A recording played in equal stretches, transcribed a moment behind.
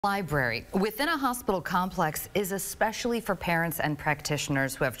Library within a hospital complex is especially for parents and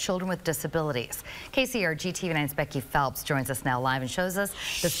practitioners who have children with disabilities. KCRG TV9's Becky Phelps joins us now live and shows us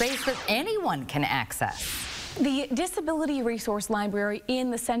the space that anyone can access. The Disability Resource Library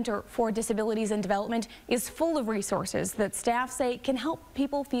in the Center for Disabilities and Development is full of resources that staff say can help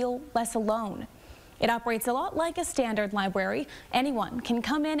people feel less alone. It operates a lot like a standard library. Anyone can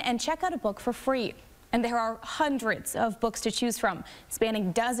come in and check out a book for free. And there are hundreds of books to choose from,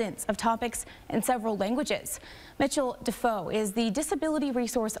 spanning dozens of topics in several languages. Mitchell Defoe is the Disability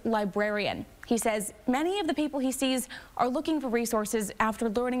Resource Librarian. He says many of the people he sees are looking for resources after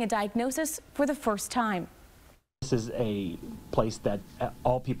learning a diagnosis for the first time. This is a place that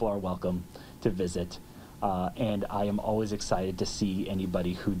all people are welcome to visit, and I am always excited to see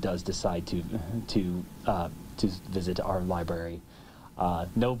anybody who does decide to visit our library.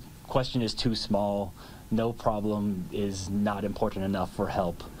 No question is too small. No problem is not important enough for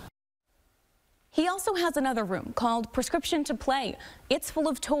help. He also has another room called Prescription to Play. It's full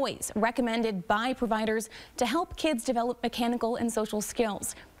of toys recommended by providers to help kids develop mechanical and social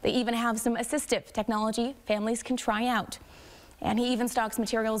skills. They even have some assistive technology families can try out. And he even stocks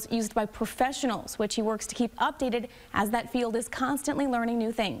materials used by professionals, which he works to keep updated as that field is constantly learning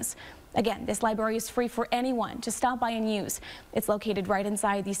new things. Again, this library is free for anyone to stop by and use. It's located right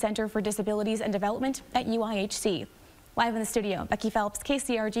inside the Center for Disabilities and Development at UIHC. Live in the studio, Becky Phelps,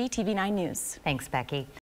 KCRG TV9 News. Thanks, Becky.